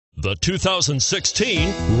The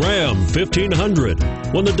 2016 Ram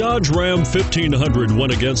 1500. When the Dodge Ram 1500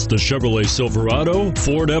 went against the Chevrolet Silverado,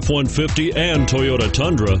 Ford F-150, and Toyota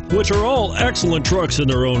Tundra, which are all excellent trucks in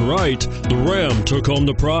their own right, the Ram took home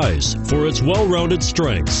the prize for its well-rounded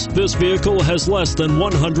strengths. This vehicle has less than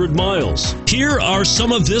 100 miles. Here are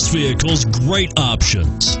some of this vehicle's great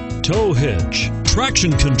options: tow hitch,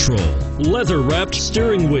 traction control, leather-wrapped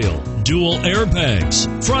steering wheel, dual airbags,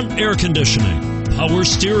 front air conditioning, power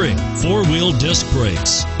steering, four-wheel disc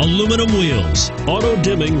brakes, aluminum wheels,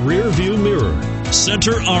 auto-dimming rear-view mirror,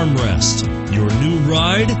 center armrest. Your new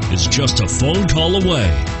ride is just a phone call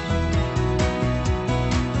away.